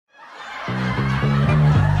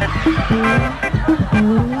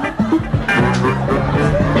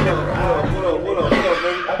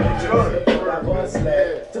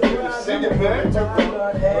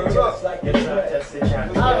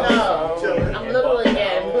I'm little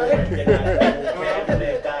again.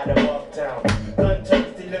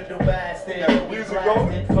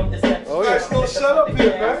 Oh yeah, still shut up here,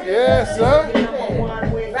 man. Yeah, sir.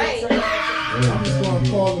 Right. I'm just gonna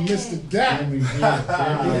call him Mr. Dak. With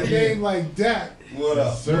a name like Dak, What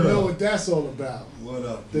up? you know what that's all about. What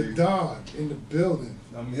up? The Big? Don in the building.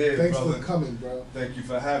 I'm here, Thanks brother. for coming, bro. Thank you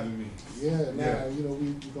for having me. Yeah, Yeah. you know,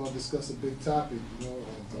 we're gonna discuss a big topic, you know,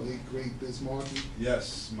 the late great BIZ Markie.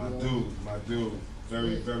 Yes, my You know? dude, my dude.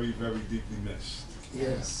 Very, very, very deeply missed.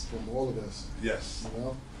 Yes, from all of us, Yes. you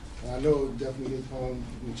know. And I know it definitely hit home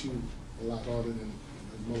with you a lot harder than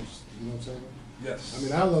most, you know what I'm saying? Yes. I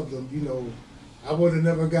mean, I love them, you know, I would have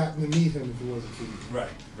never gotten to meet him if it wasn't for you. Right,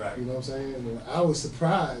 right. You know what I'm saying? And I was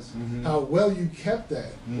surprised Mhm. how well you kept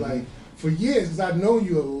that. Mhm. Like, for years, because I've known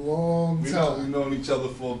you a long We've time. known each other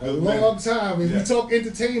for a A good long minute. time. And Yeah. we talk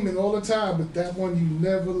entertainment all the time, but that one you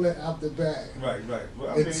never let out the bag. Right, right.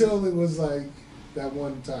 Well, I Until it was like that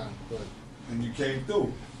one time. But and you came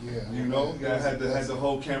through. yeah. You know, man, I had the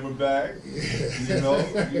whole camera bag.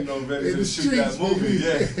 Yeah. You know, ready In to the shoot that streets, movie.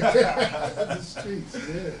 baby. Yeah. The streets,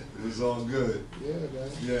 yeah. It was all good. Yeah, man.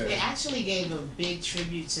 They Yeah. actually gave a big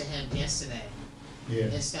tribute to him yesterday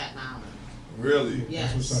in Staten Island. Really?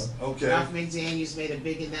 Yes. That's what's up. Okay. Ralph McDaniels made a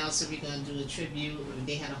big announcement. We're gonna do a tribute.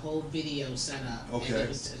 They had a whole video set up, Okay. and it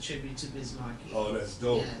was a tribute to BIZ Markie. Oh, that's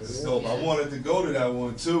dope. Yes. That's Yeah. dope. I Yes. wanted to go to that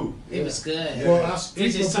one too. It was good. Yeah. Well, our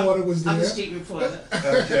street It's reporter was I'm there. the street reporter.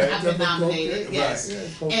 Okay. I've been nominated. Right. Yes.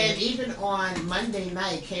 Yeah, And even on Monday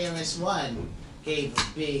night, KRS-One gave a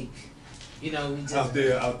big, you know, we did Out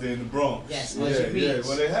there in the Bronx. Yes, Yeah, Ocean yeah. Beach.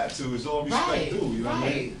 Well, they had to. It's all respect Right, due. You know what I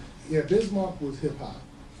right. mean? Yeah, BIZ Markie was hip hop.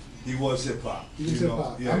 He was hip hop. He was you hip know?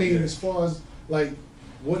 hop. Yeah, I mean, yeah. as far as like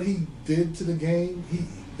what he did to the game,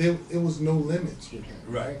 it was no limits with him.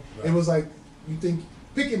 Right, right. It was like you think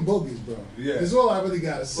picking boogies, bro. Yeah. That's all I really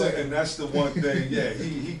gotta But, say. and that's the one thing. Yeah,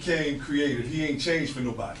 he came creative. He ain't changed for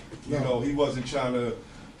nobody. You No. know, he wasn't trying to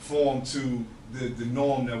form to the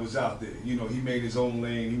norm that was out there. You know, he made his own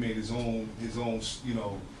lane. He made his own you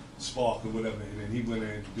know, spark or whatever, and then he went in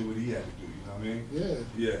and do what he had to do. You know what I mean?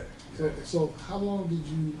 Yeah. Yeah. So how long did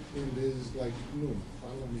you and BIZ like know him? How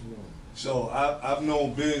long did you know him? So I've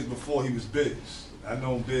known Biz before he was Biz. I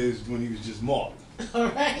known Biz when he was just Mark. All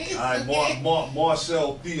right.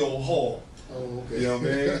 Marcel Theo Hall. Oh, okay. You know what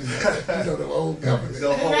I mean? You know the old government.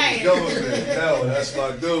 The whole Right. government. Hell, that's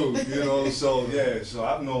my dude. You know, so yeah. So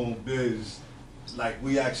I've known Biz, like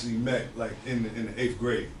we actually met like in the 8th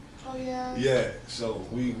grade. Oh yeah. Yeah. So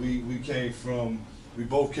we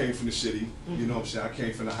both came from the city. You know what I'm saying? I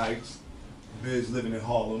came from the Heights. Biz living in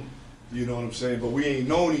Harlem. You know what I'm saying? But we ain't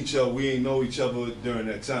known each other. We ain't know each other during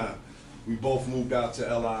that time. We both moved out to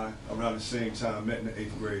LI around the same time, met in the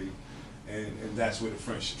 8th grade, and that's where the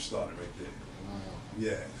friendship started right there. Wow.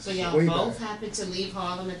 Yeah. So y'all Way both back. happened to leave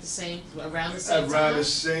Harlem at the same around the same Around time. the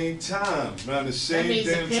same time. Around the That same means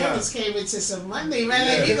damn the time. parents came into some money, right?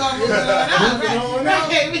 Like, Yeah. we gonna move on up, Moving right? on up.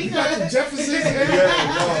 Right, we You got the gonna. Jeffersons.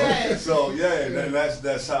 Yeah, no. Right. So yeah, and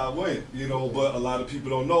that's how it went, you know. But a lot of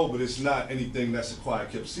people don't know. But it's not anything that's a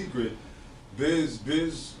quiet kept secret. Biz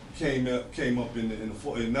came up in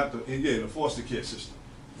the foster care system.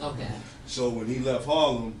 Okay. So when he left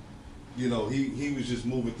Harlem, you know, he was just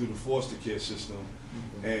moving through the foster care system,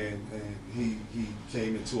 and he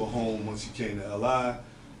came into a home once he came to LI,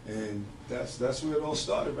 and that's where it all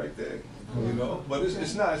started right there. You know, but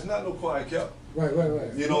it's not no quiet kept. Right.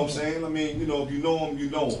 You know what I'm saying? I mean, you know, if you know him, you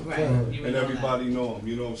know him. Right. You would And know everybody know him,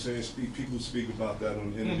 you know what I'm saying? People speak about that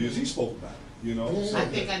on interviews. He spoke about it, you know? Yeah. So, that.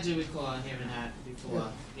 I think I do recall hearing that before.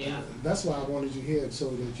 Yeah. That's why I wanted you here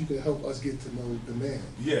so that you could help us get to know the man.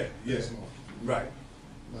 yeah, BIZ Markie. right.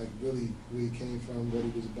 Like really where he came from, what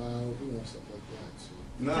he was about, you know, stuff like that. So.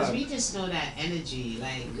 Because Nah, we just know that energy,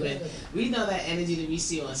 like Yeah. we know that energy that we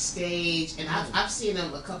see on stage, and I've seen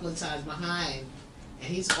him a couple of times behind, and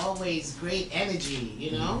he's always great energy,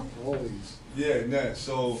 you know. Always. yeah, nah.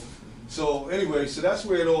 So anyway, so that's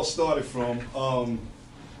where it all started from.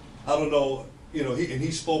 I don't know, you know,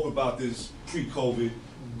 he spoke about this pre-COVID,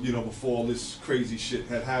 you know, before all this crazy shit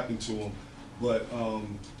had happened to him. But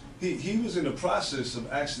he was in the process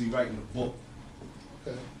of actually writing a book.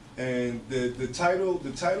 Okay. And the title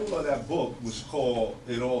of that book was called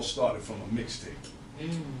 "It All Started from a Mixtape."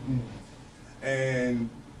 And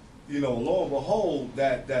you know, lo and behold,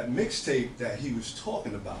 that mixtape that he was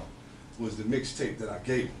talking about was the mixtape that I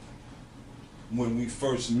gave him when we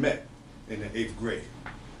first met in the 8th grade.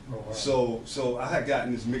 Oh, wow. So I had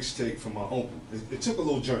gotten this mixtape from my uncle. It took a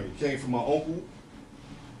little journey. It came from my uncle,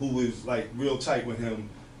 who was like real tight with him,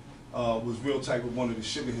 was real tight with one of the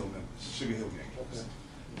Sugar Hill members, Sugar Hill gang. Okay.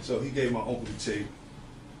 So he gave my uncle the tape.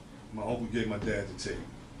 My uncle gave my dad the tape.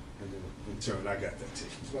 And then in turn, I got that tape.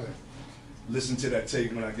 Right. Listened to that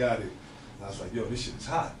tape when I got it. I was like, yo, this shit is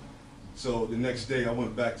hot. So the next day I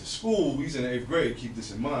went back to school. We was in the 8th grade, keep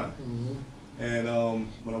this in mind. Mm-hmm. And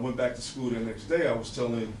when I went back to school the next day, I was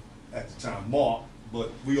telling, at the time, Mark,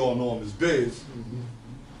 but we all know him as BIZ, Mm-hmm.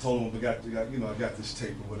 told him, I got this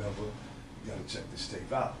tape or whatever, you gotta check this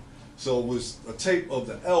tape out. So it was a tape of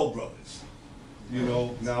the L Brothers, you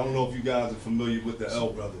know. Now I don't know if you guys are familiar with the L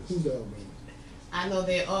Brothers. Who's the L Brothers? I know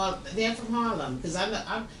they're from Harlem, because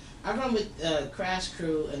I run with Crash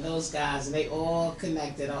Crew and those guys, and they all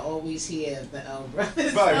connected. I always hear the L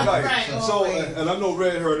Brothers. Right. Right, So, always. and I know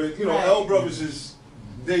Red heard it, you know, Right. L Brothers is,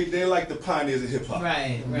 they're like the pioneers of hip hop.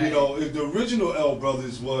 Right. You know, if the original L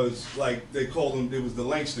Brothers was like, they called them, it was the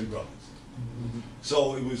Langston Brothers. Mm-hmm.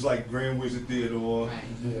 So it was like Grand Wizard Theodore, Right.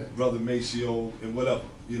 Yeah. Brother Maceo, and whatever,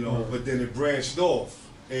 you know. Right. But then it branched off,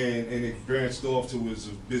 and it branched off to was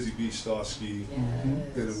Busy Bee Starsky. Yes.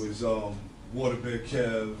 Then it was Waterbed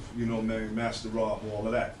Kev, you know, man, Master Rob, all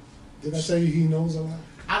of that. Did I say he knows a lot?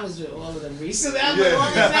 I was with all of them recently. I was Yeah. with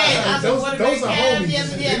all the names. I was Those with are Waterbed Kev. homies.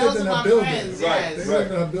 Yeah, They those live are in my our building. friends. Right. Yes. They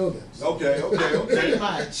live in our buildings. Okay. Pretty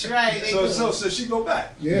much. Right. They do. So she go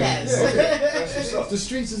back. Yeah. Yes. Yeah, that's what's up. The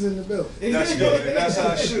streets is in the building. That's good, and that's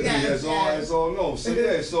how it should be, Yes, as all know. So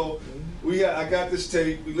yeah, so I got this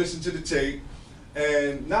tape, we listened to the tape,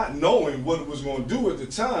 and not knowing what it was going to do at the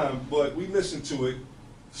time, but we listened to it.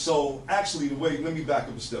 So actually, let me back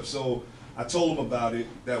up a step. So I told him about it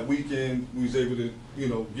that weekend. We was able to, you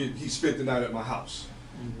know, he spent the night at my house,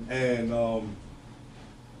 and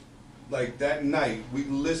like that night, we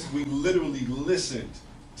literally listened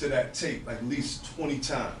to that tape like at least 20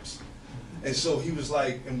 times. And so he was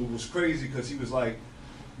like, and what was crazy, because he was like,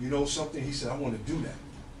 you know something? He said, I want to do that.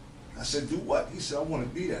 I said, do what? He said, I want to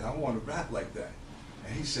be that. I want to rap like that.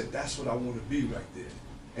 And he said, that's what I want to be right there.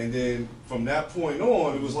 And then from that point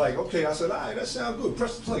on, it was like, okay, I said, all right, that sounds good.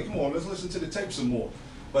 Press the play. Come on, let's listen to the tape some more.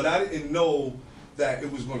 But I didn't know that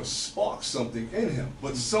it was going to spark something in him.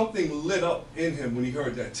 But something lit up in him when he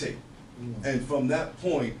heard that tape. And from that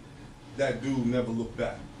point, that dude never looked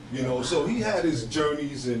back. You know, so he had his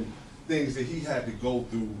journeys and things that he had to go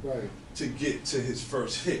through to get to his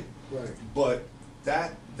first hit. Right. But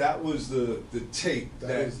that was the tape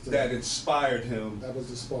that inspired him. That was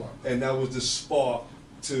the spark. And that was the spark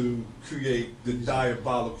to create the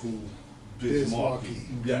diabolical BIZ Markie.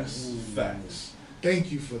 Yes, facts.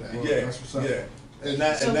 Thank you for that. Yeah, That's what's up.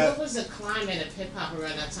 yeah. So what was the climate of hip hop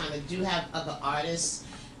around that time? Did you have other artists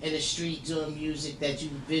in the street doing music that you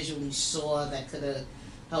visually saw that could have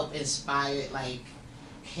helped inspire like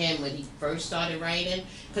him when he first started writing?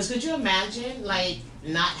 Because could you imagine like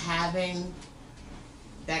not having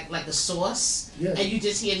that like a source, Yeah. and you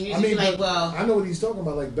just hear music, I mean, like, well, I know what he's talking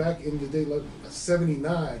about. Like back in the day, like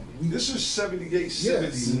 '79. This is 78,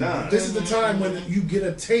 79. This is the time when you get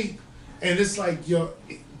a tape, and it's like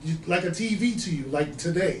like a TV to you, like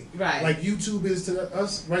today. Right. Like YouTube is to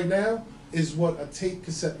us right now, is what a tape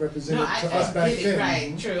cassette represented to us back get it, then.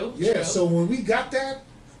 right, true, Yeah. true. So when we got that,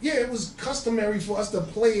 yeah, it was customary for us to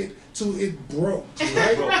play it till it broke.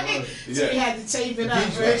 Right. right. So Yeah. you had to tape it up,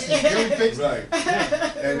 Get fixed it, get right? fixed it.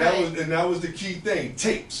 Right. And that was the key thing.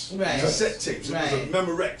 Tapes. Right. Cassette tapes. It was a Right.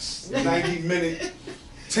 Memorex, 90-minute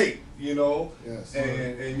tape, you know? Yes.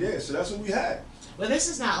 And yeah, so that's what we had. Well, this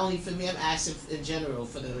is not only for me. I'm asking in general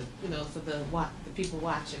for the for the people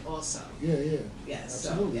watching also. Yeah. Yes.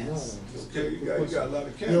 Absolutely. So, yes. Okay, you got a lot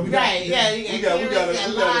of Yeah, cameras. Right. Yeah. You We got got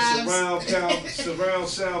cameras, a surround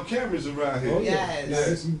sound cameras around here. Oh Yes. yeah. Yeah.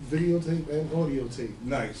 This is videotape and audio tape.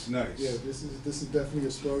 Nice. Yeah, this is definitely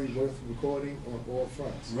a story worth recording on all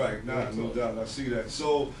fronts. Right, no doubt. I see that.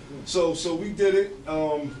 So we did it.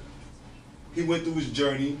 He went through his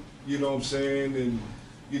journey, you know what I'm saying, and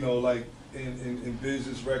you know, like in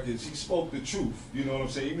BIZ's records, he spoke the truth, you know what I'm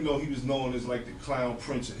saying, even though he was known as like the clown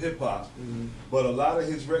prince of hip hop. But a lot of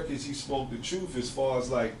his records, he spoke the truth as far as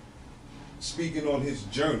like speaking on his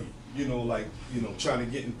journey, you know, like, you know, trying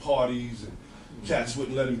to get in parties and cats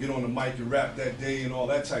wouldn't let him get on the mic and rap that day and all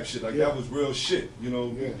that type shit. Like that was real shit, you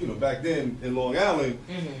know. Yeah. You know, back then in Long Island,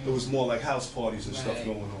 it was more like house parties and stuff Right.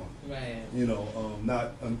 going on. Right. You know,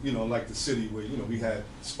 not you know, like the city where, you know, we had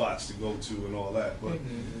spots to go to and all that. But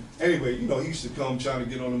anyway, you know, he used to come trying to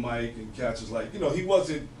get on the mic, and cats was like, you know, he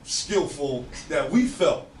wasn't skillful that we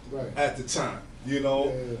felt at the time, you know.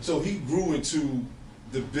 Yeah. So he grew into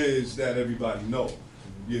the BIZ that everybody know.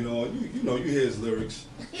 You know, you know, you hear his lyrics,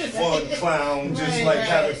 fun, clown, just Right, like right.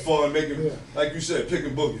 having fun, making, Yeah. like you said,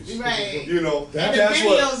 picking boogies. Right. You know, And the that's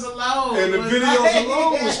what. videos alone. And the was videos like-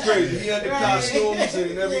 alone was crazy. He had the Right. costumes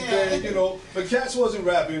and everything, Yeah. you know. But Cats wasn't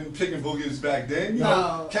rapping, picking boogies back then. You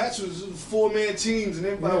know, No. Cats was 4-man teams and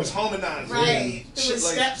everybody was harmonizing. Right. And Doing shit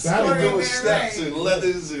like steps. that. going doing there, steps right. and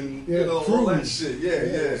leathers and Yeah, you know all cruise. that shit.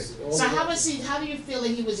 Yeah. So how do you feel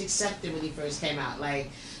that he was accepted when he first came out? Like,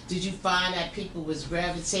 did you find that people was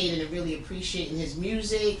gravitating and really appreciating his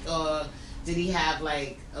music, or did he have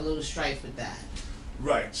like a little strife with that?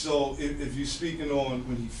 Right. So if you're speaking on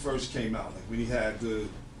when he first came out, like when he had the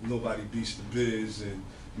Nobody Beats the Biz and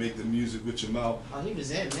Make the Music with Your Mouth. Oh, he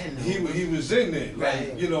was in then. He was in there. Like,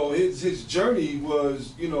 Right. you know, his journey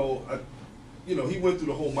was, you know, he went through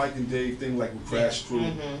the whole Mike and Dave thing, like with Crash Crew.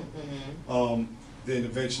 Then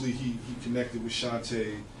eventually he connected with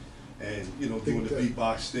Shantae, and you know, doing the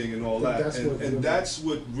beatbox thing and all that. That's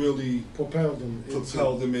what really propelled him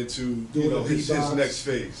into doing you know the his beatbox. next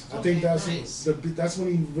phase. I think that's nice. that's when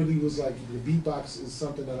he really was like, the beatbox is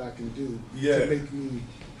something that I can do to make me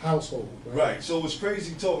household. Right. So it's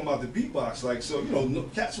crazy talking about the beatbox. Like, so you know,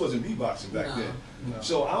 Cats wasn't beatboxing back then. No.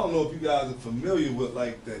 So I don't know if you guys are familiar with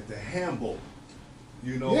like the handbowl.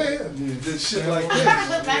 You know, the shit like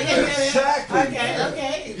this. Exactly.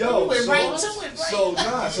 Okay. Yo, You went right to it,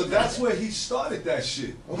 right? so that's where he started that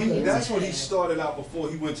shit. Okay. That's when he started out before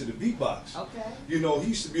he went to the beatbox. Okay. You know, he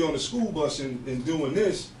used to be on the school bus and doing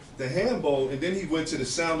this, the handball, and then he went to the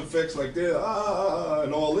sound effects like that,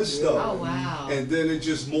 and all this stuff. Oh wow. And then it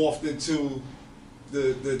just morphed into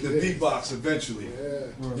the beatbox eventually.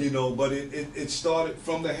 Yeah. You know, but it started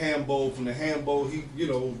from the handball. From the handball, he, you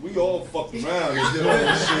know, we all fucked around and did all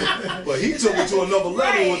this shit. But he took it to another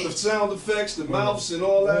level with the sound effects, the mouths, and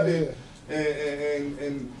all that.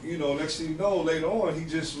 And you know, next thing you know, later on, he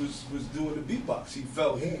just was doing the beatbox. He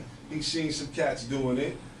felt he seen some cats doing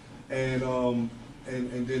it, and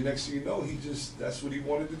then next thing you know, that's what he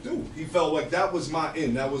wanted to do. He felt like that was my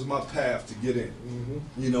in, that was my path to get in.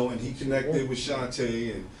 You know, and he connected with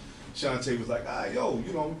Shantae, and Shantae was like, yo,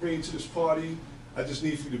 you know, I'm bringing you to this party. I just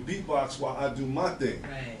need for you to beatbox while I do my thing.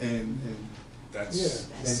 Right. And that's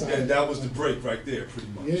Yeah. and that was the break right there, pretty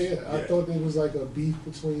much. Yeah. I thought there was like a beef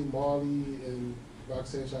between Marley and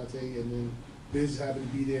Roxanne Shantae, and then Biz happened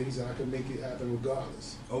to be there. He said I could make it happen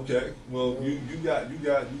regardless. Okay, well you got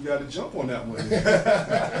to jump on that one.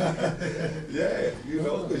 Yeah, you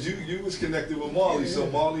know, because you was connected with Marley, so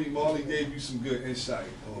Marley gave you some good insight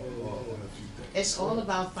on a few things. It's all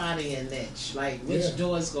about finding a niche, like which Yeah.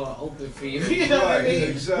 door's gonna open for you. You know what I Right, mean?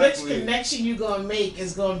 exactly. Which connection you gonna make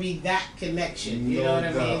is gonna be that connection. You know what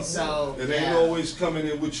I mean? So it ain't always coming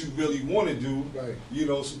in what you really want to do. Right. You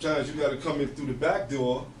know, sometimes you got to come in through the back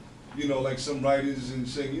door. You know, like some writers and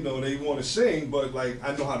sing, you know, they want to sing, but like,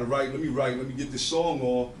 I know how to write, let me get this song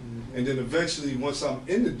on, and then eventually, once I'm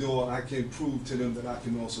in the door, I can prove to them that I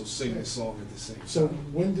can also sing the song at the same time. So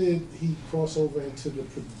when did he cross over into the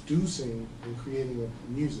producing and creating of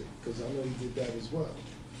music? Because I know he did that as well.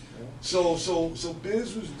 Yeah. So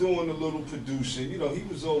Biz was doing a little producing, you know, he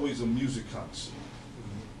was always a music connoisseur.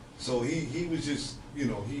 So he was just, you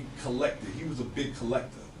know, he collected, he was a big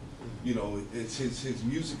collector. You know, it's his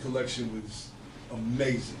music collection was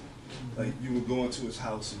amazing. Like, you would go into his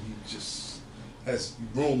house and he just has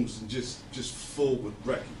rooms and just full with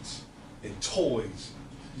records and toys,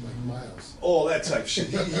 Like Miles. all that type shit.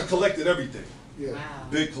 He collected everything. Yeah. wow.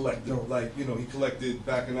 Big collector. Like, you know, he collected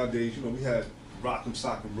back in our days, you know, we had Rock'em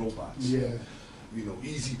Sock'em Robots. Yeah. You know,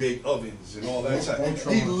 easy bake ovens and all that type.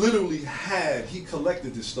 Voltron. He literally he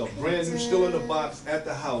collected this stuff, brand new, still in the box at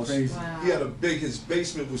the house. Crazy. Wow. He had his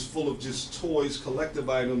basement was full of just toys, collective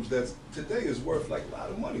items that today is worth like a lot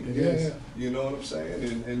of money. Yeah. You know what I'm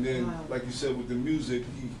saying? And then, Wow. like you said, with the music,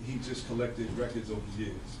 he just collected records over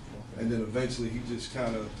years. And then eventually he just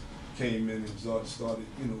kind of came in and started,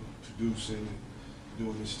 you know, producing and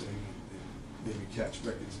doing this thing and maybe catch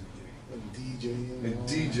records in the game. And DJing. And all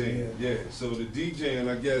DJing, that. yeah. So the DJing,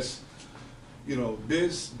 I guess, you know,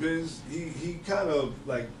 Biz, he kind of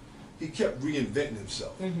like, he kept reinventing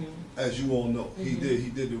himself, as you all know. He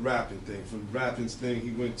did the rapping thing. From the rapping thing, he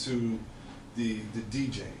went to the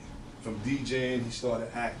DJing. From DJing, he started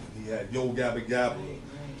acting. He had Yo Gabba Gabba,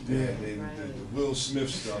 and the Will Smith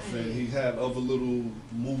stuff, and he had other little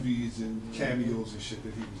movies and cameos and shit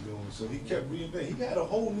that he was doing. So he kept reinventing. He had a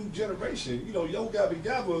whole new generation. You know, Yo Gabba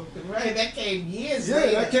Gabba. Right, that came years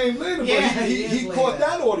later. Yeah, that came later, Yeah, but he years caught later.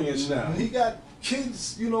 that audience now. He got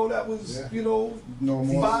kids, you know, that was, you know, No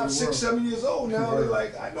more 5, 6, 7 years old now. They're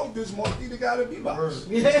like, I know Biz Markie, the guy that beatbox.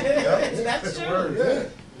 Yeah, that's true. Yeah.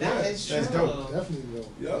 That is true. That's dope. Definitely though.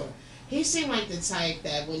 Yeah. He seemed like the type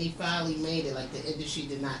that when he finally made it, like the industry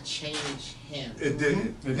did not change him. It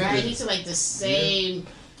didn't. Right? He seemed like the same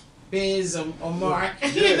Biz or Mark, Yeah,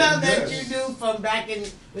 you know, that yes. you knew from back in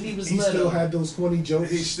when he was He little. still had those corny jokes.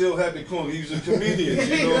 He still had the corner. He was a comedian.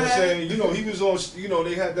 You know what I'm saying? You know, he was on. You know,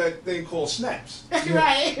 they had that thing called Snaps.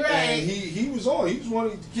 Right. And he was on. He was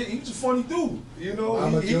one. He was a funny dude. You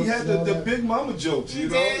know, he had the big mama jokes. You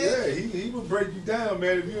know, yeah. He would break you down,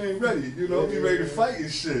 man, if you ain't ready. You know, be ready to fight and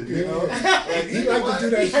shit. You know, and he liked to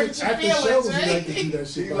do that shit after shows. Right? He liked to do that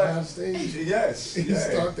shit behind stage. Yes, He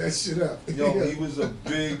start that shit up. Yo, he was a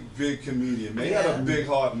big comedian, man. He had a big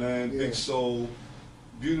heart, man. Big soul,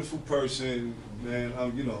 beautiful person, man.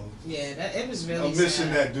 You know. Yeah, it was really. I'm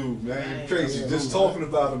missing sad. that dude, man. Right. Crazy. Just talking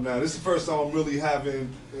about him now. This is the first time I'm really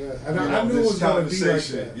having. Yeah, and I knew it was going to be like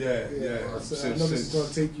that. Yeah. I know this is going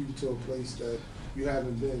to take you to a place that you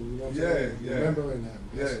haven't been. You know what I'm saying? Yeah. Remembering that.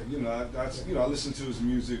 Yeah, you know, I listen to his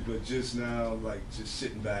music, but just now, like, just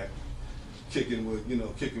sitting back, kicking with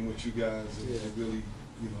you guys, and really,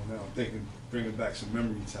 you know, now I'm thinking, bringing back some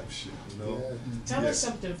memory type shit, you know. Yeah. Tell us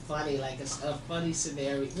something funny, like a funny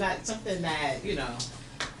scenario, not something that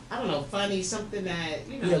I don't know, funny, something that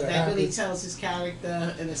that really tells his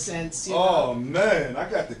character in a sense. You know? Man, I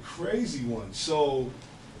got the crazy one. So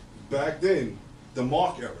back then, the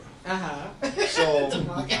Mark era. So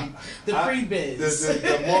the pre-biz.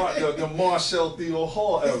 The Marcel Theo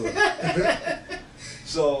Hall era.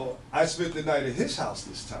 So I spent the night at his house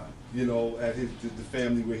this time, you know, at the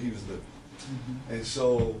family where he was living. And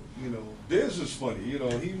so, you know, Biz was funny, you know,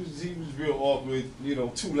 he was real awkward, you know,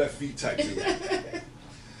 2 left feet type dude.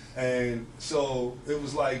 And so it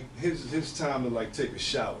was like his time to like take a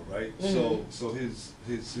shower, right? So his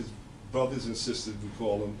brothers and sisters, we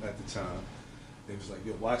call them at the time, they was like,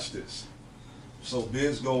 yo, watch this. So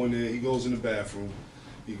Biz go in there, he goes in the bathroom,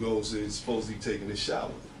 he's supposedly taking a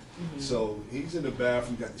shower. So he's in the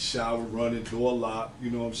bathroom, got the shower running, door locked, you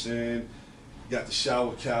know what I'm saying? Got the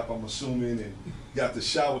shower cap, I'm assuming, and got the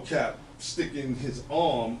shower cap sticking his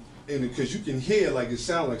arm in it, because you can hear like it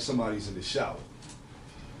sounds like somebody's in the shower.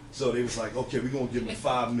 So they was like, okay, we're gonna give him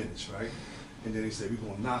 5 minutes, right? And then they said, we're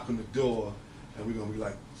gonna knock on the door, and we're gonna be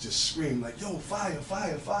like, just scream like, yo, fire,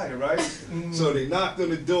 fire, fire, right? So they knocked on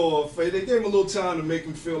the door, they gave him a little time to make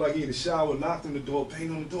him feel like he in the shower, knocked on the door,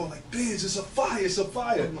 banged on the door, like, Biz, it's a fire, it's a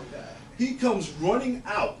fire. Oh my God. He comes running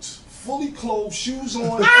out, fully clothed, shoes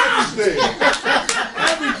on, everything.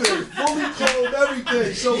 Everything, fully clothed,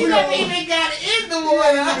 everything. So He never even got in the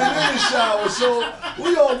water. Even in the shower. So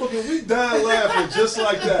we all looking, we dying laughing just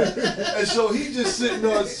like that. And so he just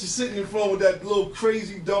sitting in front with that little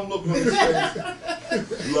crazy dumb look on his face.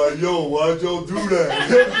 Like, yo, why'd y'all do that?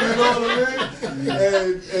 You know what I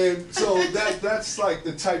mean? And so that's like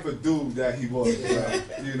the type of dude that he was. Right?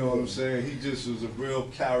 You know what I'm saying? He just was a real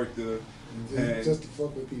character. And, just to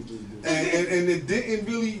fuck with people. And it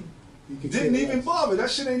didn't even bother. That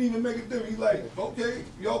shit ain't even make a difference. He's like, okay,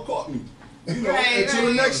 y'all caught me. You know, until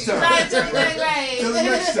the next time. Right. Until the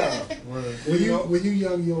next time. When you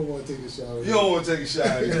young, you don't want to take a shower. You don't want to take a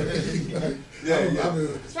shower. Yeah.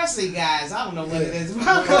 Especially guys, I don't know what it is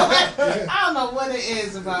about. I don't know what it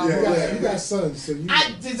is about. You got sons, so you.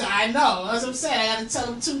 I know. That's what I'm saying. I got to tell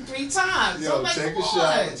them 2-3 times. Yo, so like,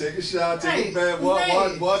 take a shower, take a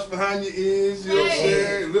bath, wash behind your ears. You know what I'm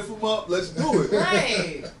saying? Lift them up. Let's do it.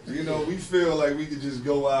 Right. You know, we feel like we could just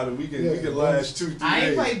go out and we can last 2-3 days. I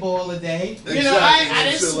ain't play ball a day. Exactly. You know, I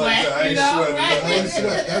didn't sweat. Like you know, right? I ain't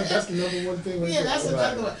sweat. That's the number one thing. Yeah, that's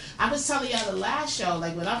another one. I was telling y'all the last show,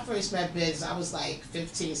 like when I first met Biz, I was like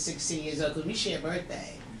 15, 16 years old, because we share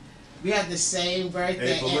birthday. We had the same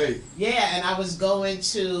birthday. April 8th. Yeah, and I was going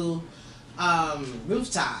to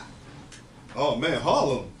Rooftop. Oh man,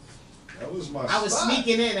 Harlem. That was my I was spot.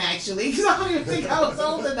 sneaking in actually, because I don't even think I was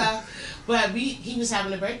old enough. But he was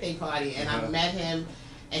having a birthday party, and I met him,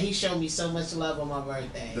 and he showed me so much love on my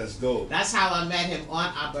birthday. That's dope. That's how I met him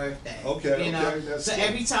on our birthday. Okay, you know? that's so dope.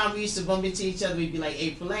 every time we used to bump into each other, we'd be like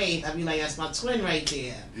April 8th. I'd be like, that's my twin right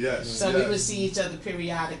there. Yes. So we would see each other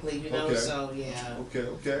periodically, you know. Okay. So yeah.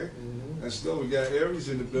 Okay. That's dope. We got Aries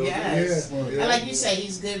in the building. Yes. Yeah. And like you say,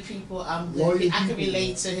 he's good people. I'm good. I can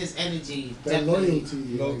relate to his energy. That Definitely. loyalty.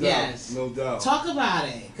 No doubt. Yes. No doubt. Talk about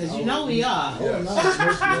it, because you know we are. Oh,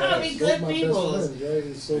 Yes. no, We good people.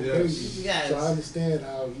 It's so Yes. crazy. Yes. So I understand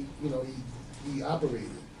how he operated.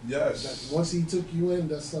 Yes. That once he took you in,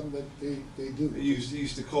 that's something that they do. He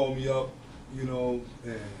used to call me up, you know,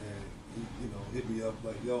 and hit me up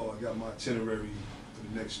like, yo, I got my itinerary for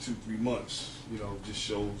the next 2-3 months. You know, just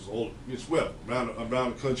shows around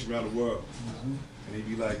the country, around the world. And he'd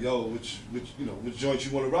be like, yo, which joint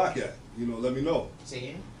you want to rock at? You know, let me know.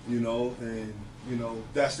 See? You know, and you know,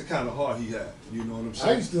 that's the kind of heart he had. You know what I'm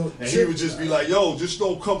saying? I used to and he would just be like, yo, just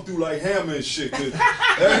don't come through like Hammer and shit. 'Cause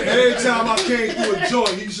every time I came through a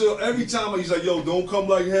joint, every time he's like, yo, don't come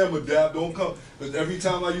like Hammer, Dap, don't come. Because every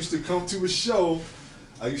time I used to come to a show,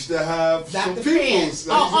 I used to have some people. With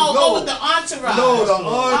the entourage. No, the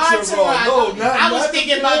entourage. No, I was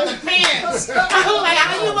thinking about the pants. I was like,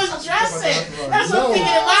 how you was dressing? That's what I'm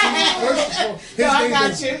thinking in my head. No, I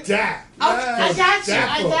got you. Dap. I got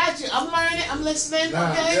you. I'm learning. I'm listening.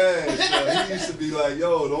 Okay. Yeah, so he used to be like,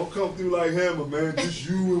 yo, don't come through like Hammer, man. Just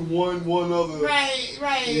you and one other. Right.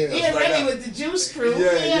 Yeah. He already with the juice crew.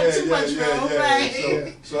 Yeah, too much room.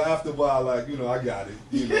 Right. So after a while, like, you know, I got it.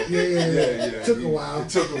 You know. Yeah. Took a while. It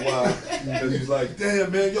took a while. Because he's like,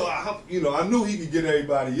 damn, man, yo, I knew he could get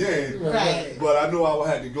everybody in. Right. But I knew I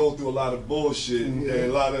had to go through a lot of bullshit and a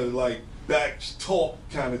lot of, like, back talk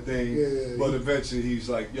kind of thing. Yeah. But eventually he's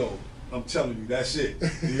like, yo, I'm telling you, that's it.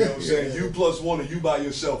 You know what I'm saying? You plus one, or you by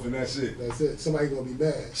yourself, and that's it. That's it. Somebody gonna be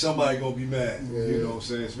mad. Somebody gonna be mad. Yeah. You know what I'm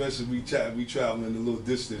saying? Especially we traveling a little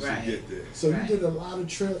distance to get there. So you did a lot of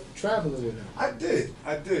traveling with him. I did.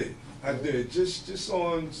 Just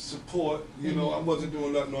on support. You know, I wasn't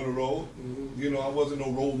doing nothing on the road. You know, I wasn't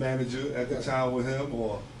no road manager at the time with him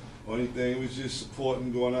or anything. It was just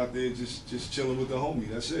supporting, going out there, just chilling with the homie.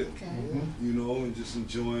 That's it. Okay. You know, and just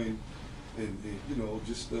enjoying. And you know,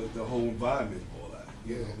 just the whole environment, all that.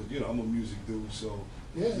 You know, but you know, I'm a music dude, so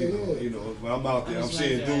you know, when I'm out there, I'm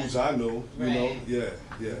seeing dudes I know. You know, yeah.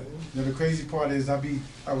 You know, the crazy part is I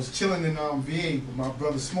was chilling in VA with my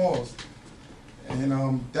brother Smalls,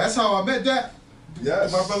 and that's how I met that.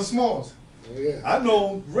 Yes. My brother Smalls. I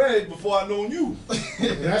know Red before I know you.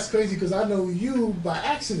 And that's crazy because I know you by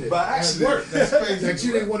accident. By accident. At work. That's crazy. That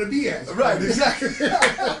you didn't want to be at. Right, exactly.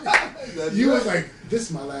 You was like, this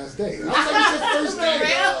is my last day. I was like, it's your first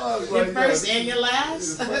day. Your first and your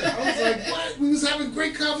last? I was like, what? We was having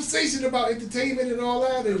great conversation about entertainment and all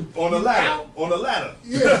that. And on the ladder. On the ladder.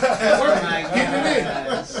 Yeah. Getting it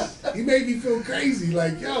in. He made me feel crazy.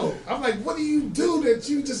 Like, yo, I'm like, what do you do that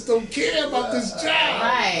you just don't care about this job?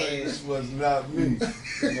 Right. This was not me.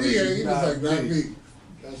 Yeah, he was like, not me.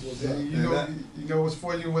 That's what's up. You know what's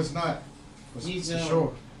for you, what's not. For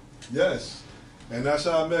sure. Yes. And that's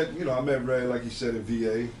how I met, I met Ray, like you said, in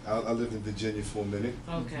VA. I lived in Virginia for a minute.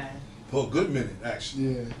 Okay. For a good minute,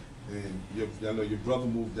 actually. Yeah. And I know your brother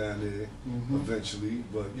moved down there eventually,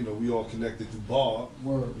 but we all connected through Bob.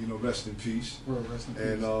 Word. Rest in peace. Word, rest in peace.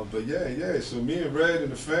 And but yeah. So me and Red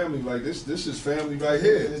and the family, like this is family right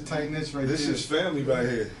here. This tightness right This there. is family right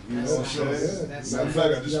here. You know what I'm saying? Matter of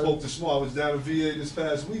fact, I just spoke to Small. I was down in VA this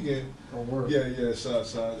past weekend. Oh, word. Yeah. So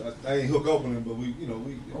I ain't hook up with him, but we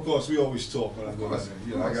of course we always talk when I go down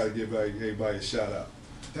there. I gotta give everybody a shout out.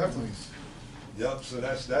 Definitely. Yep. So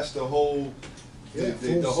that's the whole. Yeah,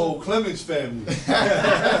 the whole Clemens family.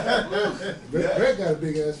 Red got a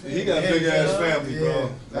big ass family. He got a big ass family, bro.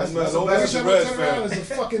 That's don't mess with Red's family. As a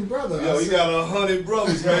fucking brother. Yo, he got 100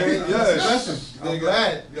 brothers, man. Yes. I'm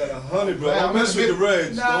glad. You got 100 brothers. Don't mess with the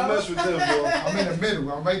Reds. Don't mess with them, bro. I'm in the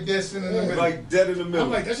middle. I'm right there sitting in the middle. Like dead in the middle.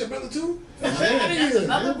 I'm like, that's your brother too?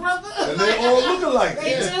 Another brother? And they all look alike.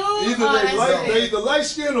 They do? Either they either light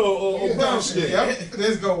skin or brown skin. Yep.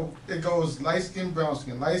 It goes light skin, brown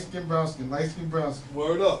skin, light skin, brown skin, light skin, brown skin.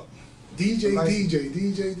 Word up. DJ. Oh,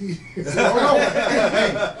 no.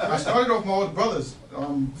 Hey, I started off my older brothers,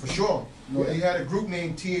 for sure. They had a group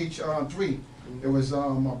named TH3. It was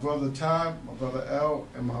my brother Ty, my brother L,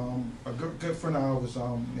 and a good friend of ours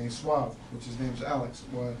named Suave, which his name's Alex.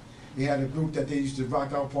 Well, he had a group that they used to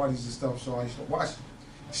rock out parties and stuff, so I used to watch,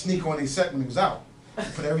 sneak on their set when it was out,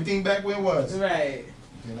 put everything back where it was. Right.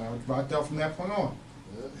 And I rocked out from that point on.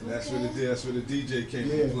 And that's where the DJ came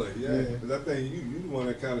into play. Yeah. Because I think you the one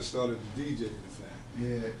that kind of started the DJ in the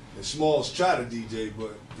family. Yeah. And Smalls tried to DJ,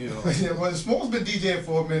 but Yeah, well, Smalls been DJing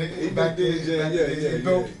for a minute. He been DJing, They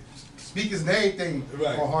built speakers and everything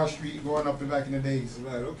on Hart Street growing up back in the days.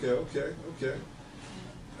 Right, okay.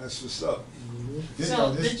 That's what's up.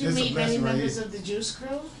 So, did you meet many members of the Juice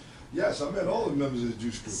Crew? Yes, I met all the members of the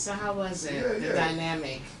Juice Crew. So how was it, the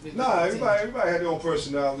dynamic? Nah, everybody had their own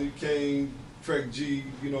personality. Kane, Craig G,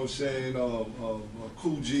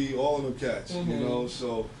 Cool G, all of them cats,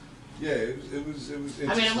 so yeah, it was interesting.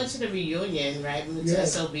 I mean, I went to the reunion, right? We went to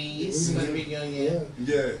SOBs for the reunion.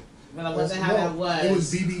 Yeah. But I wonder how that was. It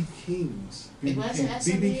was BB Kings. It wasn't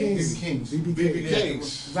BB Kings. BB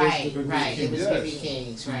Kings. Right. It was BB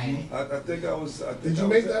Kings, right. I think I was. Did you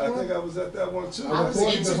make that one? I think I was at that one too. I was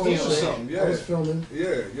interviewing. I was filming.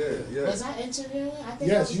 Yeah. Was I interviewing? I think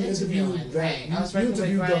yes, I was interviewing. Right. I was you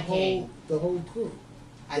interviewed the whole crew.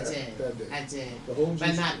 I did. That day. I did. The whole But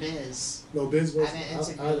juice. not Biz. No, Biz was. I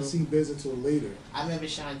didn't I didn't see Biz until later. I remember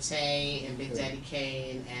Shantae and Big Yeah. Daddy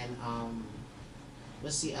Kane and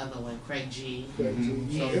what's the other one? Craig G. Craig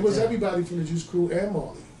G. Yeah, It was the- everybody from the Juice Crew and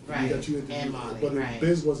Marley. Right. That you introduced. And Marley, But right.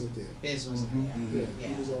 Biz wasn't there. Biz wasn't Yeah, there.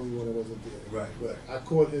 he was the only one that wasn't there. Right. But I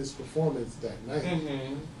caught his performance that night,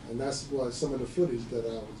 Mm-hmm. and that's what some of the footage that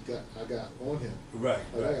I got on him. Right.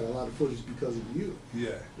 Like, I Right. got a lot of footage because of you. Yeah.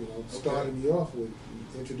 You know, Okay. starting me off with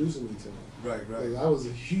introducing me to him. Right. Right. Like, I was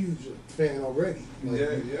a huge fan already. Like, Yeah,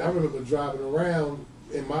 yeah. I remember driving around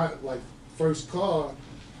in my first car,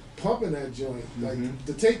 pumping that joint, like Mhm.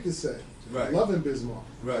 the tape cassette, Right. loving Bismarck,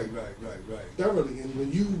 Right. like, Right. thoroughly. And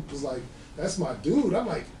when you was like, "That's my dude," I'm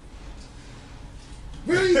like,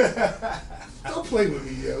 "Really? Don't play with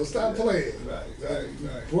me, yo! Stop playing." Right. Like, Right. you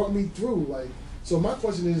Right. brought me through. Like, so my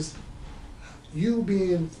question is, you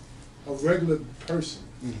being a regular person,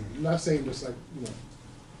 Mhm. I'm not saying just like, you know,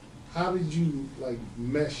 how did you like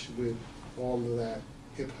mesh with all of that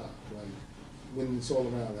hip hop, like when it's all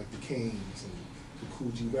around, like the Canes and the Cool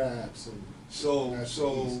G Raps and So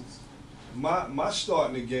STREETZ? my start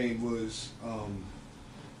in the game was, I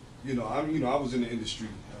was in the industry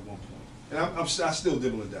at one point, and I still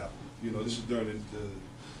dibble and dabble. You know, this was during the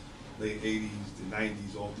late '80s, the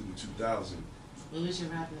 '90s, all through the 2000s. What was your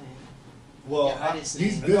rap name? Well, Your artist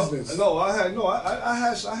these name? business. I had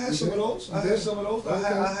some of those. You I had did? some of those.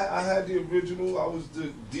 Okay. I had the original. I was the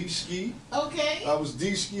D-Ski. Okay. I was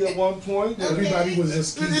D-Ski at one point. and- Everybody was a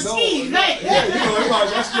ski. The No, ski, right? Yeah, everybody,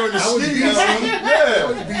 that's during the I was ski D-ski. era. I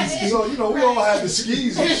was D-ski. So, we all had the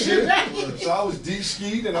skis and shit. Right. So I was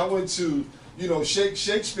D-skied and I went to,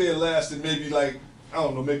 Shakespeare lasted maybe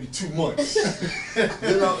maybe 2 months.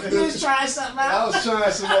 You was trying something I out? was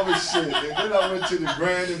trying some other shit. And then I went to the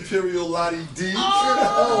Grand Imperial Lottie D.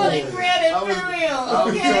 Oh, the Grand I was Imperial.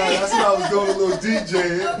 Okay. that's what I was doing a little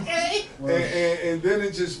DJing. Okay. And then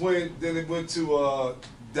it went to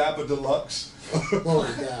Dapper Deluxe. Oh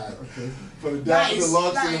God. From the Dapper Nice,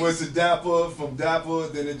 Deluxe, and it nice. went to Dapper. From Dapper,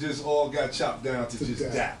 then it just all got chopped down to To just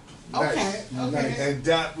Dap. Dap. Okay. Nice. Okay. And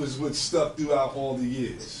Dap was what stuck throughout all the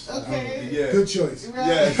years. Okay. Yeah. Good choice. Right.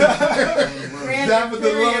 Yeah. Grand Dapper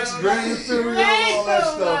Imperial. Deluxe, Grand Imperial, Right. all that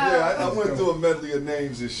stuff. Wow. Yeah, I went through a medley of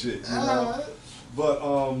names and shit.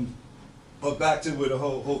 But back to with the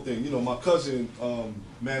whole thing. My cousin,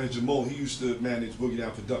 manager Mo, he used to manage Boogie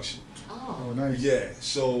Down Production. Oh. Oh, nice. Yeah,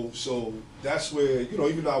 so that's where,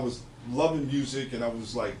 even though I was loving music and I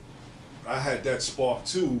was like, I had that spark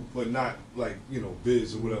too, but not like,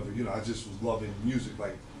 Biz or whatever, I just was loving music,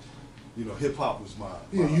 like, hip hop was my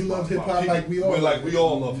Yeah, you love hip hop peak. like we all Well, love like we it.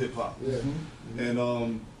 all love hip hop. Yeah.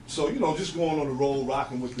 And so, just going on the road,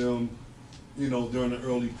 rocking with them, during the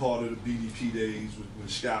early part of the BDP days when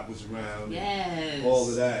Scott was around. Yes. All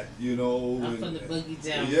of that, I'm and- from the Boogie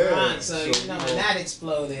Down Yeah, Bronx, so so, when that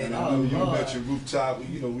exploded, And oh I know you Lord. met your rooftop.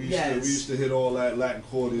 We Yes. used to hit all that Latin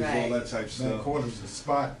quarters, Right. all that type of That stuff. quarter's the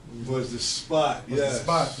spot. Was the spot, Was the yes.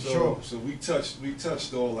 spot, for sure. So we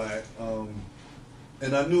touched all that,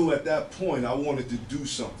 and I knew at that point I wanted to do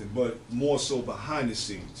something, but more so behind the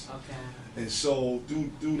scenes. Okay. And so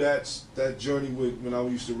through that journey when I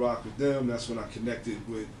used to rock with them, that's when I connected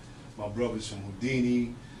with my brothers from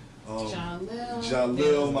Houdini.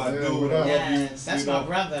 Jalil, my Yeah, dude, what I up? love you. Yes, that's my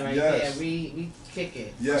brother right Yes. there. We kick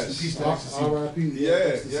it. Yes. Rest in peace to Ecstasy. R.I.P.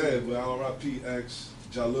 Yeah, but R.I.P. X.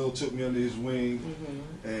 Jalil took me under his wing,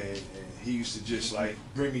 Mm-hmm. and he used to just like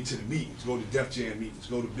bring me to the meetings, go to Def Jam meetings,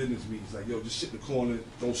 go to business meetings. Like, yo, just sit in the corner,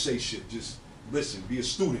 don't say shit, just listen, be a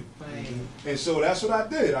student. Right. And so that's what I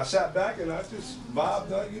did. I sat back and I just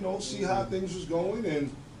vibed out, see how things was going,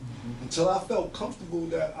 and until I felt comfortable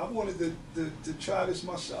that I wanted to try this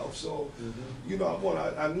myself. So, I knew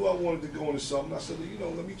I wanted to go into something. I said,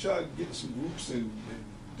 let me try getting some groups and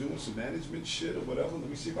doing some management shit or whatever. Let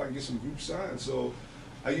me see if I can get some groups signed. So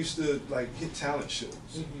I used to like hit talent shows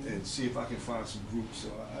and see if I can find some groups. So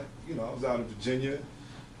I was out in Virginia,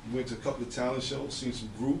 went to a couple of talent shows, seen some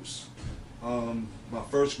groups. My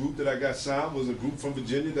first group that I got signed was a group from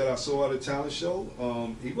Virginia that I saw at a talent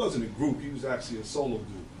show. He wasn't a group, he was actually a solo dude,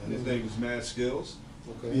 and his name was Mad Skills.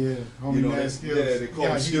 Okay. Yeah, homie Mad Skills. Yeah, they call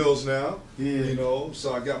him Skills now. Yeah.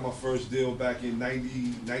 So I got my first deal back in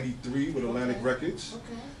 93 with Atlantic Records.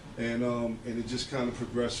 Okay. And it just kind of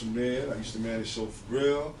progressed from there. I used to manage Show for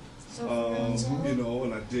Real. So for real,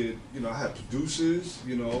 And I did, I had producers,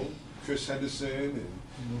 Chris Henderson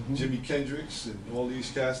and Jimmy Kendricks and all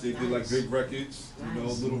these cats. They did like Nice. big records,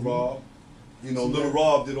 Nice. Little Rob. Little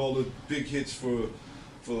Rob did all the big hits for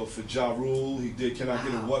Ja Rule. He did Can I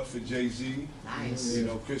Get a What for Jay-Z. Nice.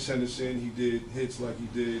 Chris Henderson, he did hits like he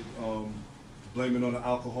did blame it on the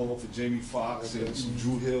alcohol for Jamie Foxx and some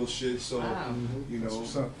Drew Hill shit. So Wow. you That's know,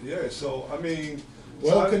 what's up. yeah. So I mean,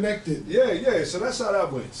 Well connected. yeah. So that's how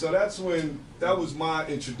that went. So that's when that was my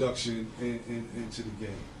introduction into the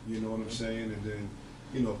game. You know what I'm saying? And then,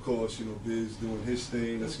 you know, of course, you know, Biz doing his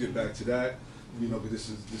thing. Let's get back to that. You know, because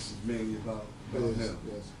this is mainly about him. Yes.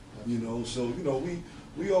 You know, so you know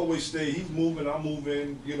we always stay. He's moving, I'm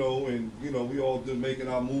moving. You know, and you know we all do making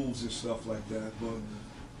our moves and stuff like that. But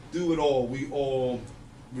through it all, we all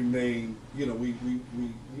remain. You know, we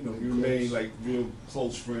remain like real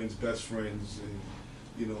close friends, best friends, and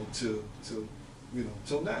you know till you know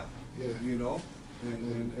till now. Yeah. You know,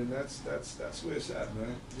 and that's where it's at,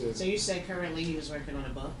 man. Yeah. So you said currently he was working on a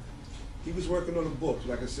book? He was working on a book,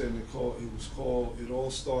 like I said, and it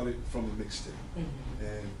all started from a mixtape. Mm-hmm.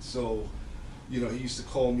 And so, you know, he used to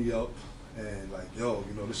call me up and like, yo,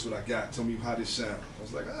 you know, this is what I got, tell me how this sound. I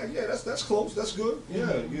was like, yeah, that's close, that's good, yeah,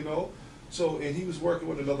 Mm-hmm. you know. So, and he was working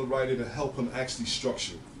with another writer to help him actually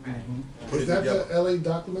structure. Right. Put Is it that together. the LA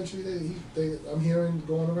documentary that I'm hearing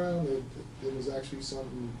going around? It was actually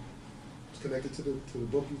something connected to the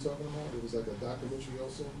book you're talking about? It was like a documentary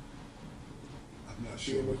also I'm not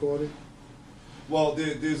sure. being recorded? Well, there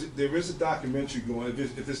is a documentary going,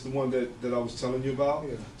 if it's the one that I was telling you about.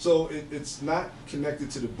 Yeah. So it's not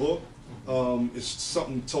connected to the book. It's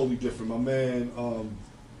something totally different. My man,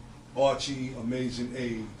 Archie Amazing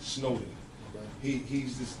A. Snowden, Okay.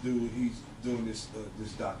 he's this dude, he's doing this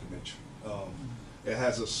documentary. It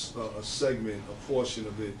has a segment, a portion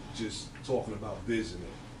of it just talking about BIZ in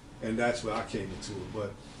it. And that's where I came into it.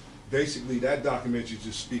 But basically that documentary is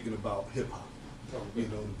just speaking about hip hop. You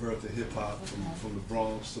know, the birth of hip hop from the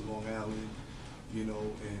Bronx to Long Island, you know,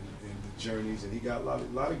 and the journeys. And he got a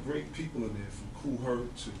lot of great people in there, from Kool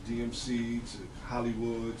Herc to DMC to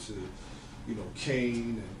Hollywood to, you know,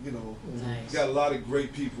 Kane, and you know, Nice. got a lot of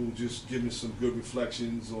great people just giving some good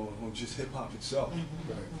reflections on just hip hop itself.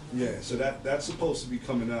 Mm-hmm. Right. Yeah, so that's supposed to be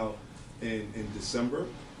coming out in December. Okay.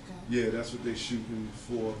 Yeah, that's what they're shooting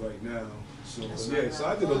for right now. So That's yeah, not so I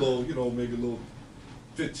bad. did a little, you know, maybe a little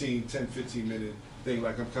 15 minute thing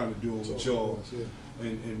like I'm kind of doing with y'all Yeah.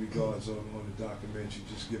 in regards on the documentary,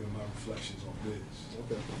 just giving my reflections on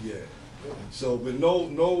BIZ. Okay. Yeah. Yeah. So, but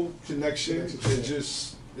no connection. Connection,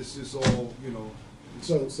 It's just all, you know.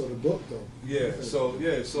 So the book though. Yeah.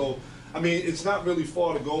 So I mean, it's not really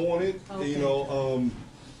far to go on it. Okay. You know,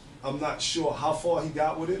 I'm not sure how far he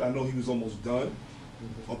got with it. I know he was almost done,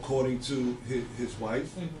 according to his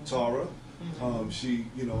wife, Mhm. Tara. Mhm. She,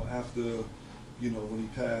 you know, after, you know, when he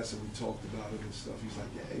passed and we talked about it and stuff, he's like,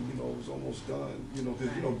 yeah, you know, it was almost done. You know,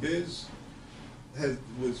 because, you know, BIZ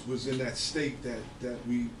was in that state that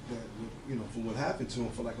you know, from what happened to him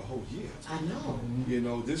for like a whole year. I know. You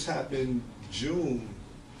know, this happened June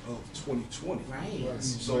of 2020. Right. Right.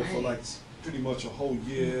 So right. for like pretty much a whole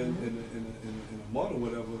year Mhm. in a month or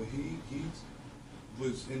whatever, he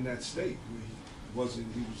was in that state where he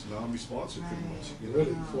was non-responsive pretty Right. much. You know,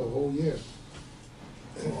 Really, for a whole year.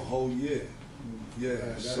 for a whole year.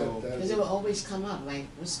 Yeah. So Because it will always come up, like,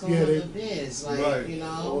 what's going Yeah, on they- with BIZ? Like, Right. you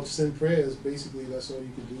All know? to send prayers, basically, that's all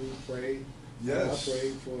you can do, pray. yes, I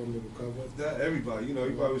prayed for him to recover. that everybody, you know,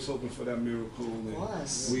 everybody was hoping for that miracle, Of and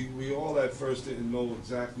course. we all at first didn't know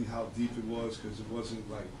exactly how deep it was because it wasn't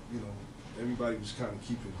like, you know, everybody was kind of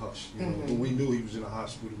keeping hush. You know, Mhm. but we knew he was in a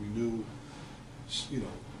hospital. We knew, you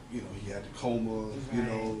know, he had the coma, you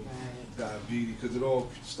know, Right. diabetes, because it all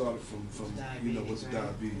started from you know, was Diabetes, right.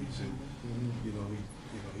 diabetes, and Mhm. you know,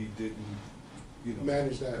 he didn't, you know,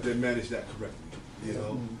 Manage that. They managed that correctly, you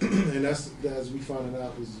know. And that's, as we found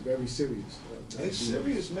out, is very serious. It's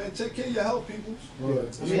serious, man. Take care of your health, people. Yeah. I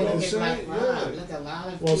That's mean, what I'm look at saying. Black Rob. Yeah. Look, a lot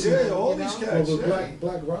of Well, people, yeah, all you these know? cats. Well, but Yeah.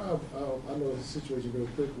 Black Rob, I know his situation real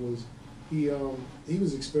quick was he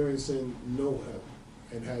was experiencing no help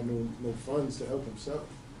and had no funds to help himself.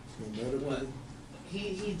 No medical. What?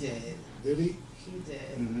 He did. Did he? He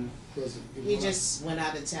did. Mm-hmm. Was He just went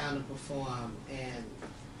out of town to perform, and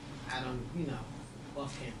I don't, you know,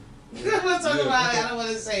 off him. I'm not talking Yeah. about it. I don't want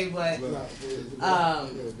to say, but yeah.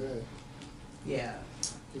 yeah.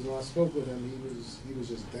 Because when I spoke with him, he was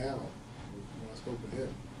just down when I spoke with him.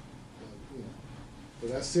 You know, but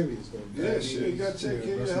that's serious though. Yeah, sure, you gotta take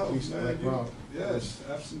care of rest your in peace, health, man. Black Rob. Yes,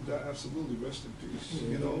 absolutely. Rest in peace. Yeah.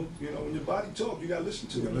 You know, when your body talk, you gotta listen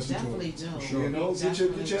to You it. gotta listen to Definitely it. do. For sure. You know, get your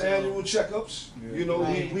Definitely annual do. checkups. Yeah. You know,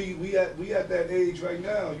 Right. we at that age right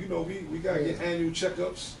now. You know, we gotta get Yeah. annual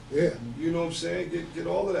checkups. Yeah. You know what I'm saying? Get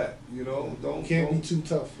all of that. You know, Can't be too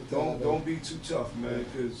tough. With that, don't be too tough, man.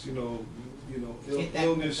 Because you know, you know, Get that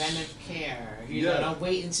illness. preventive care. You Yeah. know, don't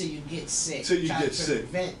wait until you get sick. Till you Try get to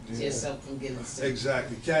sick. prevent Yeah. yourself from getting sick.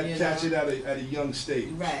 Exactly. You Catch know? it at a young stage.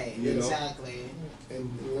 Right, You know? exactly. And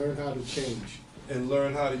learn how to change, And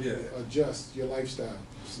learn how to, adjust your lifestyle.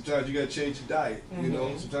 Sometimes you gotta change your diet, you know.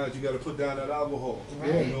 Mhm. Sometimes you gotta put down that alcohol. Right,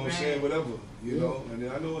 You know what I'm right. saying? Whatever, you Yeah. know. And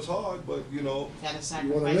I know it's hard, but you know, Gotta wanna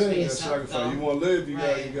sacrifice live, for you you gotta yourself, sacrifice. though. You wanna live, you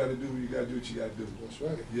Right. gotta do what you gotta do. That's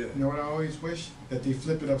right. Yeah. You know what I always wish? That they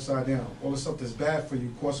flip it upside down. All the stuff that's bad for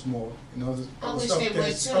you costs more. You know, I all the wish stuff they would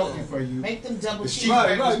that's too. healthy for you. Make them double It's cheeseburgers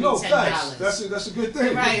cheap. Right, be no, $10. facts. That's a good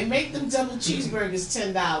thing. Right, make them double cheeseburgers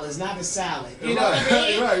 $10, not a salad. You know Right, what I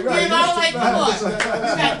mean? right. You know, That's like the come on, facts.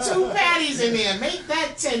 you got 2 patties in there. Make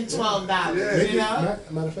that $10, $12. Yeah. Make You it, know?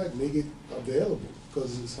 matter of fact, make it available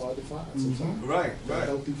because it's hard to find sometimes. Right,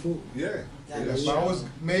 Healthy food. Yeah. That Yeah. is If I was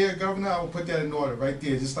mayor, governor, I would put that in order right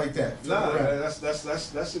there, just like that. Flip it Nah, around. that's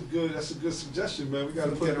a good suggestion, man. We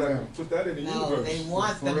gotta Flip that put that in the No, universe. they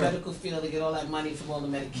want For the real. medical field to get all that money from all the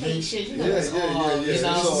medication. You know, Yeah, it's yeah, all, yeah, yeah. you It's know,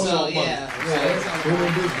 all- it's so all money. yeah. It's So it's all Human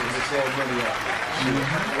money. business. It's all money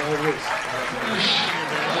out.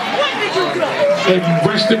 And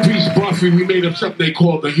rest in peace, Buffy. We made up something they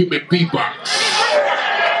call the human beatbox.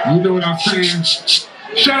 You know what I'm saying?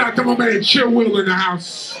 Shout out to my man Chill Will in the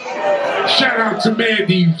house. Shout out to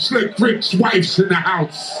Mandy, Slick Rick's wife's in the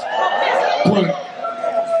house. But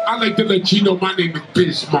I like to let you know my name is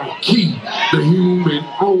BIZ MARKIE, the human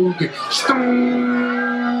only stone.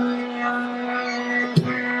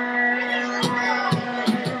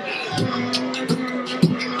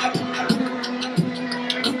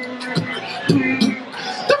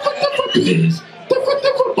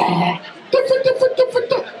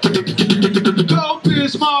 Go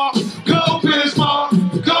Bismarck, go Bismarck,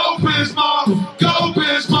 go Bismarck, go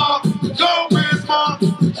Bismarck, go Bismarck,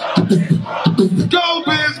 go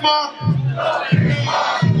Bismarck.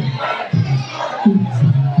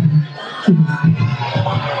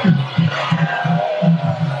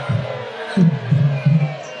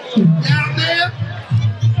 Out there,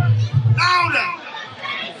 louder.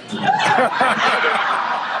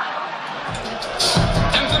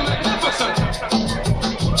 And the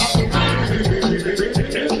magnificent.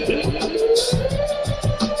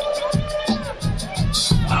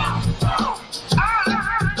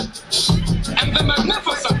 And the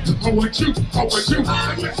magnificent. I want you.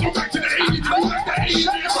 And let's go back to the 80s. Like the 80s.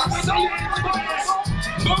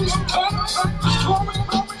 Most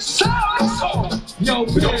coming, sound. Yo,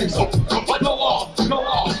 Biz, go off.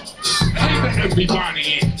 Hey to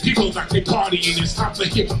everybody in. People like they partying. It's time to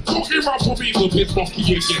hit. Don't give up for me, little bit monkey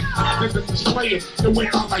again. Let them display it the way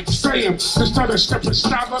I like to say them. Instead of stepping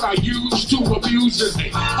style that I used to abuse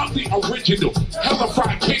it. I'm the original, hella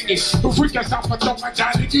fried king. The freak that's out for my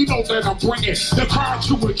daddy, you know that I'm bringing the crowd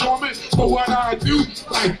to enjoyment. But what I do,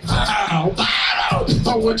 like,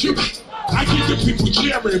 oh, what you. I get the people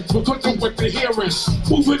cheering because of what they're hearing.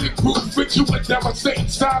 Moving and groove into a devastating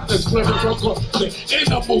silence. Lyrical, the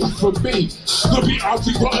inner move for me. The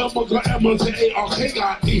B-R-T, Emma, the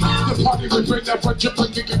A-R-K-I-E. The party will bring that bunch of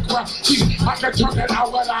freaking crowd. See, I can turn that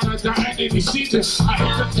out without a dime any season. I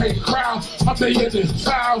entertain crowd. I'm the in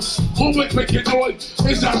foul. Always making noise.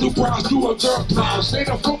 It's our new brows do a girl proud. Say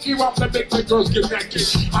the funky rock to make the girls get naked.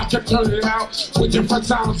 I can turn it out with different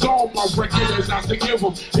sounds on my record as I can give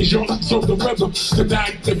them. It's your so the rhythm, the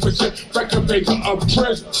magnificent record maker of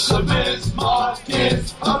prison. The Biz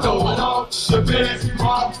Markets are going on. The Biz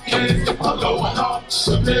Markets are going on.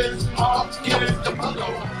 The Biz Markets are going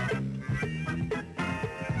on.